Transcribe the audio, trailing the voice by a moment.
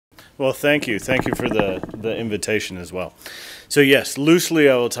Well, thank you. Thank you for the invitation as well. So yes, loosely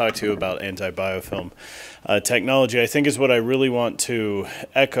I will talk to you about antibiofilm technology. I think is what I really want to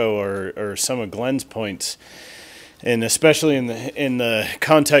echo or some of Glenn's points, and especially in the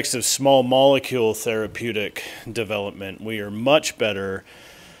context of small molecule therapeutic development. We are much better,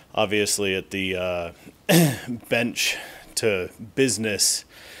 obviously, at the bench to business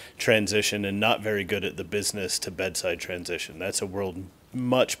transition and not very good at the business to bedside transition. That's a world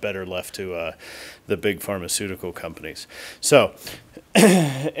much better left to the big pharmaceutical companies. So,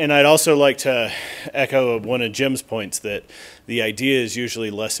 and I'd also like to echo one of Jim's points that the idea is usually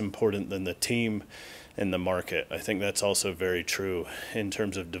less important than the team and the market. I think that's also very true in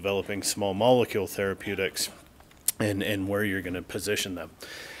terms of developing small molecule therapeutics and where you're going to position them.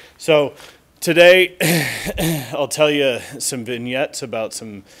 So today, I'll tell you some vignettes about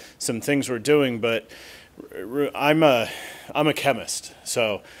some things we're doing, but I'm a chemist,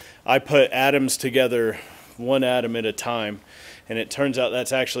 so I put atoms together one atom at a time, and it turns out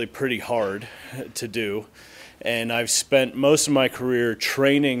that's actually pretty hard to do. And I've spent most of my career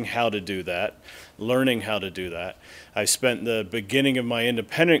training how to do that, learning how to do that. I spent the beginning of my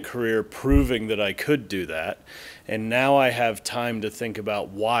independent career proving that I could do that, and now I have time to think about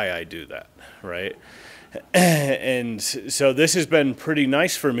why I do that, right? And so this has been pretty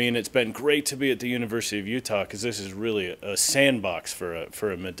nice for me, and it's been great to be at the University of Utah because this is really a sandbox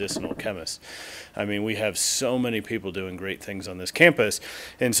for a medicinal chemist. I mean, we have so many people doing great things on this campus,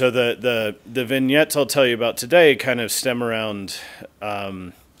 and so the vignettes I'll tell you about today kind of stem around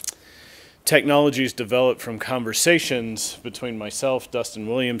technologies developed from conversations between myself, Dustin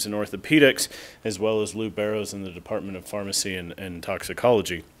Williams in orthopedics, as well as Lou Barrows in the Department of Pharmacy and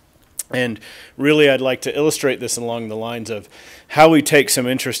Toxicology. And really, I'd like to illustrate this along the lines of how we take some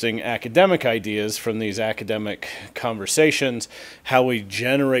interesting academic ideas from these academic conversations, how we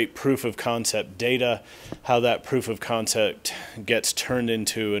generate proof of concept data, how that proof of concept gets turned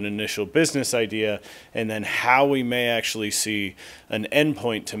into an initial business idea, and then how we may actually see an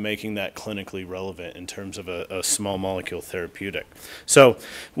endpoint to making that clinically relevant in terms of a small molecule therapeutic. So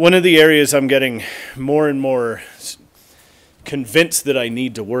one of the areas I'm getting more and more convinced that I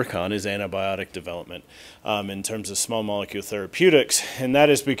need to work on is antibiotic development in terms of small molecule therapeutics, and that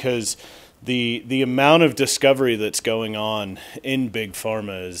is because the amount of discovery that's going on in big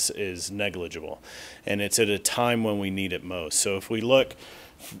pharma is negligible, and it's at a time when we need it most. So if we look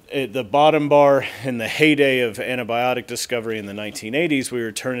at the bottom bar, in the heyday of antibiotic discovery in the 1980s, we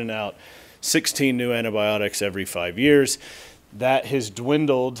were turning out 16 new antibiotics every 5 years. That has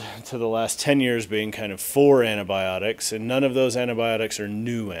dwindled to the last 10 years being kind of 4 antibiotics, and none of those antibiotics are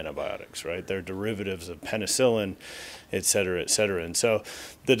new antibiotics, right? They're derivatives of penicillin, et cetera, et cetera. And so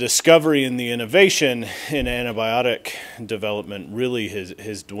the discovery and the innovation in antibiotic development really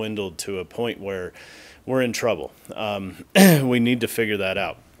has dwindled to a point where we're in trouble. We need to figure that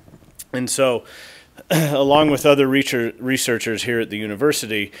out. And so along with other researchers here at the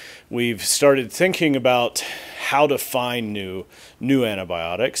university, we've started thinking about how to find new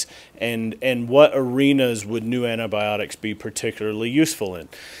antibiotics and what arenas would new antibiotics be particularly useful in.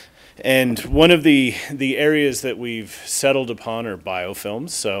 And one of the areas that we've settled upon are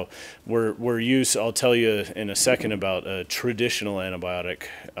biofilms. So I'll tell you in a second about a traditional antibiotic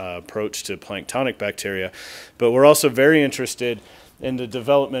approach to planktonic bacteria, but we're also very interested in the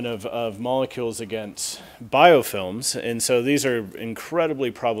development of molecules against biofilms. And so these are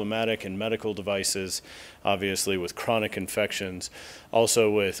incredibly problematic in medical devices, obviously with chronic infections, also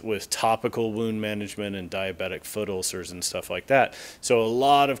with topical wound management and diabetic foot ulcers and stuff like that. So a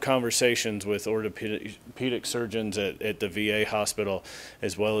lot of conversations with orthopedic surgeons at the VA hospital,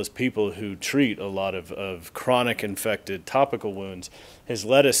 as well as people who treat a lot of chronic infected topical wounds, has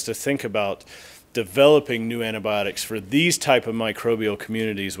led us to think about developing new antibiotics for these type of microbial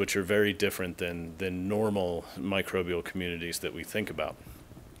communities, which are very different than normal microbial communities that we think about.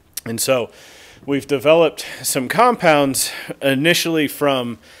 And so we've developed some compounds initially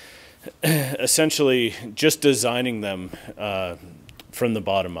from essentially just designing them from the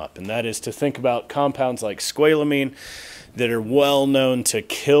bottom up, and that is to think about compounds like squalene that are well known to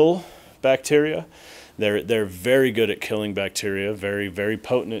kill bacteria. They're very good at killing bacteria, very, very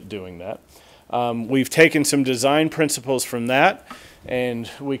potent at doing that. We've taken some design principles from that,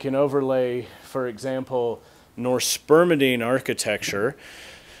 and we can overlay, for example, norspermidine architecture,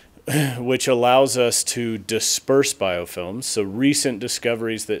 which allows us to disperse biofilms. So recent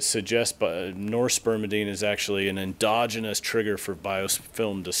discoveries that suggest norspermidine is actually an endogenous trigger for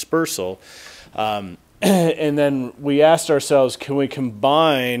biofilm dispersal. And then we asked ourselves, can we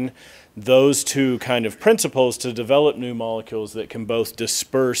combine those two kind of principles to develop new molecules that can both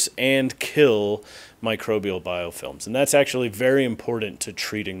disperse and kill microbial biofilms. And that's actually very important to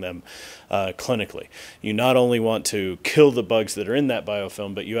treating them clinically. You not only want to kill the bugs that are in that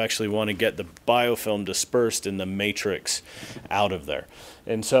biofilm, but you actually want to get the biofilm dispersed in the matrix out of there.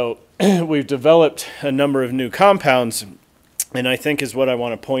 And so we've developed a number of new compounds, and I think is what I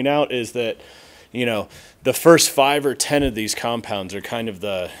want to point out is that, you know, the first 5 or 10 of these compounds are kind of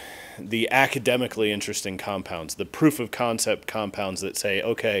the academically interesting compounds, the proof of concept compounds that say,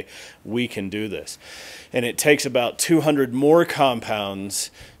 okay, we can do this. And it takes about 200 more compounds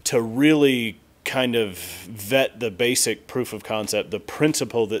to really kind of vet the basic proof of concept, the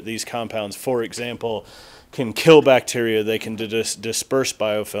principle that these compounds, for example, can kill bacteria, they can disperse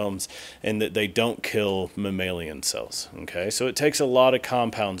biofilms, and that they don't kill mammalian cells. Okay, so it takes a lot of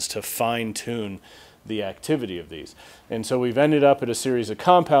compounds to fine-tune the activity of these. And so we've ended up at a series of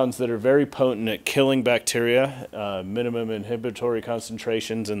compounds that are very potent at killing bacteria, minimum inhibitory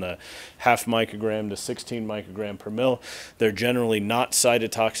concentrations in the 0.5 microgram to 16 microgram per mil. They're generally not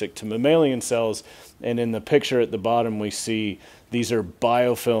cytotoxic to mammalian cells. And in the picture at the bottom, we see these are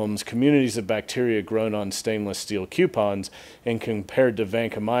biofilms, communities of bacteria grown on stainless steel coupons. And compared to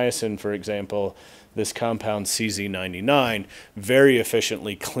vancomycin, for example, this compound CZ99 very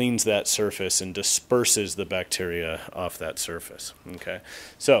efficiently cleans that surface and disperses the bacteria off that surface. Okay,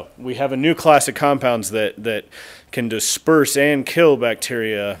 so we have a new class of compounds that can disperse and kill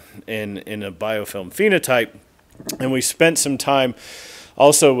bacteria in a biofilm phenotype, and we spent some time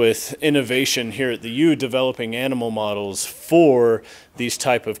also with innovation here at the U developing animal models for these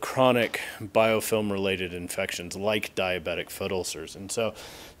type of chronic biofilm related infections like diabetic foot ulcers. And so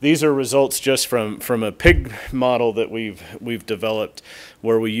these are results just from a pig model that we've developed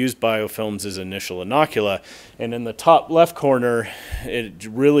where we use biofilms as initial inocula. And in the top left corner, it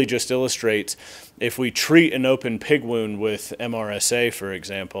really just illustrates if we treat an open pig wound with MRSA, for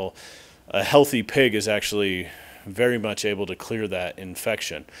example, a healthy pig is actually very much able to clear that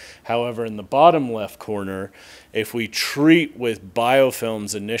infection. However, in the bottom left corner, if we treat with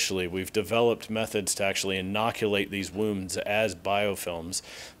biofilms initially, we've developed methods to actually inoculate these wounds as biofilms,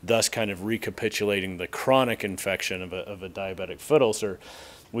 thus kind of recapitulating the chronic infection of a diabetic foot ulcer.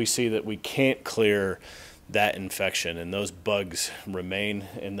 We see that we can't clear that infection and those bugs remain.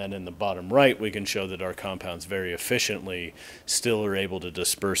 And then in the bottom right, we can show that our compounds very efficiently still are able to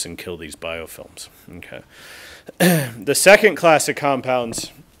disperse and kill these biofilms. Okay. The second class of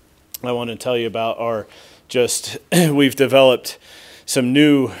compounds I want to tell you about are just, we've developed some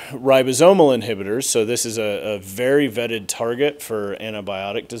new ribosomal inhibitors. So this is a very vetted target for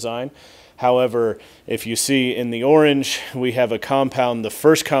antibiotic design. However, if you see in the orange, we have a compound, the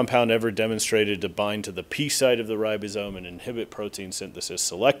first compound ever demonstrated to bind to the P site of the ribosome and inhibit protein synthesis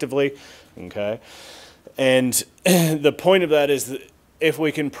selectively. Okay, and the point of that is that if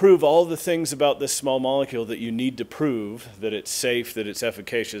we can prove all the things about this small molecule that you need to prove, that it's safe, that it's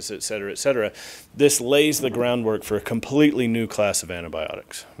efficacious, et cetera, this lays the groundwork for a completely new class of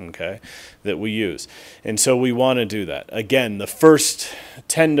antibiotics, okay, that we use. And so we want to do that. Again, the first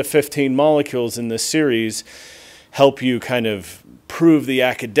 10 to 15 molecules in this series help you kind of prove the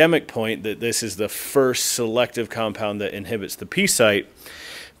academic point that this is the first selective compound that inhibits the P site,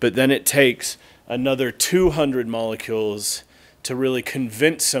 but then it takes another 200 molecules to really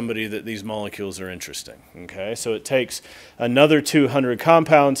convince somebody that these molecules are interesting. Okay, so it takes another 200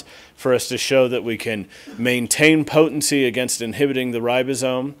 compounds for us to show that we can maintain potency against inhibiting the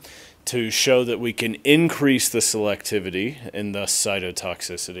ribosome, to show that we can increase the selectivity and thus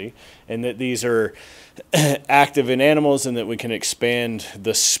cytotoxicity, and that these are active in animals and that we can expand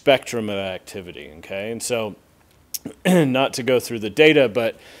the spectrum of activity. Okay, and so not to go through the data,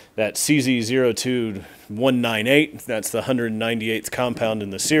 but that CZ02198, that's the 198th compound in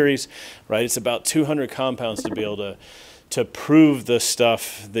the series, right? It's about 200 compounds to be able to prove the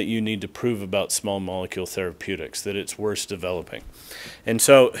stuff that you need to prove about small molecule therapeutics, that it's worth developing. And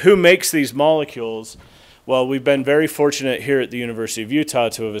so who makes these molecules? Well, we've been very fortunate here at the University of Utah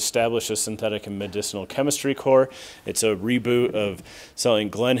to have established a synthetic and medicinal chemistry core. It's a reboot of something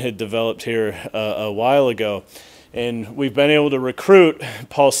Glenn had developed here a while ago. And we've been able to recruit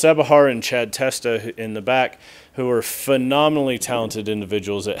Paul Sebahar and Chad Testa in the back, who are phenomenally talented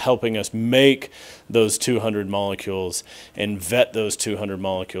individuals at helping us make those 200 molecules and vet those 200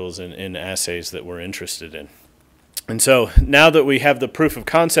 molecules in assays that we're interested in. And so now that we have the proof of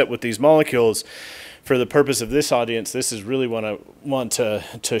concept with these molecules, for the purpose of this audience, this is really what I want to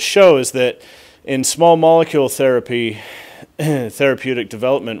show, is that in small molecule therapy, therapeutic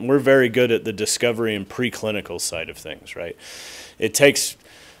development, we're very good at the discovery and preclinical side of things, right? It takes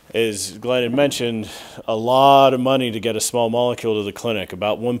as Glenn had mentioned, a lot of money to get a small molecule to the clinic,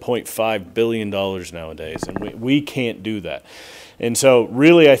 about $1.5 billion nowadays, and we can't do that. And so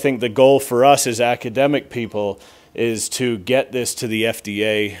really I think the goal for us as academic people is to get this to the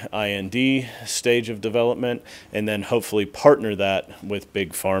FDA IND stage of development and then hopefully partner that with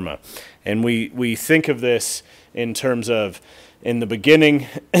big pharma. And we think of this in terms of, in the beginning,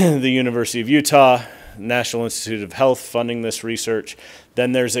 the University of Utah, National Institute of Health funding this research.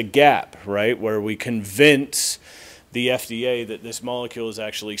 Then there's a gap, right, where we convince the FDA that this molecule is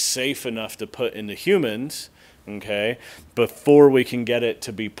actually safe enough to put into humans, okay, before we can get it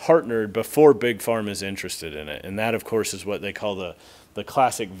to be partnered, before Big Pharma is interested in it. And that, of course, is what they call the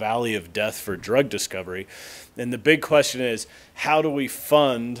classic valley of death for drug discovery. And the big question is, how do we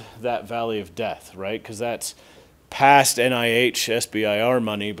fund that valley of death, right? Because that's past NIH, SBIR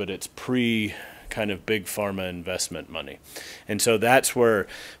money, but it's pre kind of big pharma investment money. And so that's where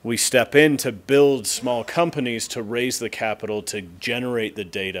we step in to build small companies to raise the capital to generate the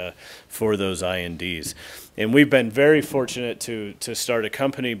data for those INDs. And we've been very fortunate to start a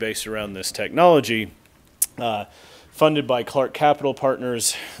company based around this technology, funded by Clark Capital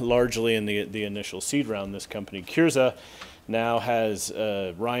Partners, largely in the initial seed round. This company, Curza, now has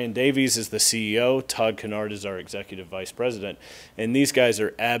Ryan Davies is the CEO, Todd Kennard is our executive vice president, and these guys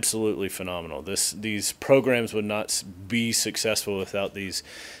are absolutely phenomenal. These programs would not be successful without these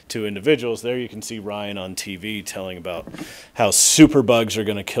two individuals. There you can see Ryan on TV telling about how superbugs are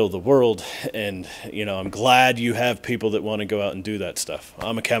going to kill the world, and you know, I'm glad you have people that want to go out and do that stuff.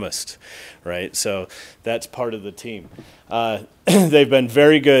 I'm a chemist, right? So that's part of the team. They've been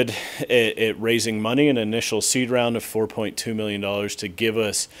very good at raising money, an initial seed round of $4.2 million to give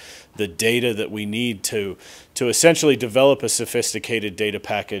us the data that we need to essentially develop a sophisticated data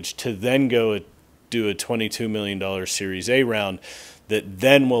package to then go do a $22 million Series A round that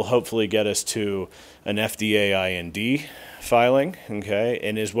then will hopefully get us to an FDA IND filing, okay?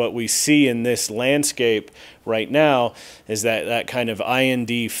 And is what we see in this landscape right now is that kind of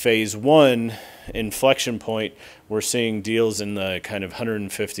IND phase 1 inflection point. We're seeing deals in the kind of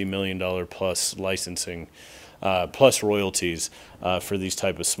 $150 million plus licensing, plus royalties for these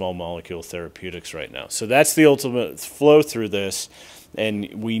type of small molecule therapeutics right now. So that's the ultimate flow through this,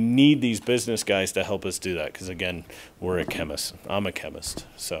 and we need these business guys to help us do that because, again, we're a chemist. I'm a chemist.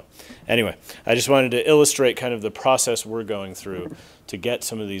 So anyway, I just wanted to illustrate kind of the process we're going through to get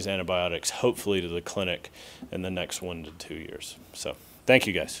some of these antibiotics hopefully to the clinic in the next 1 to 2 years. So thank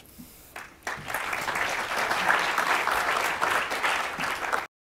you, guys.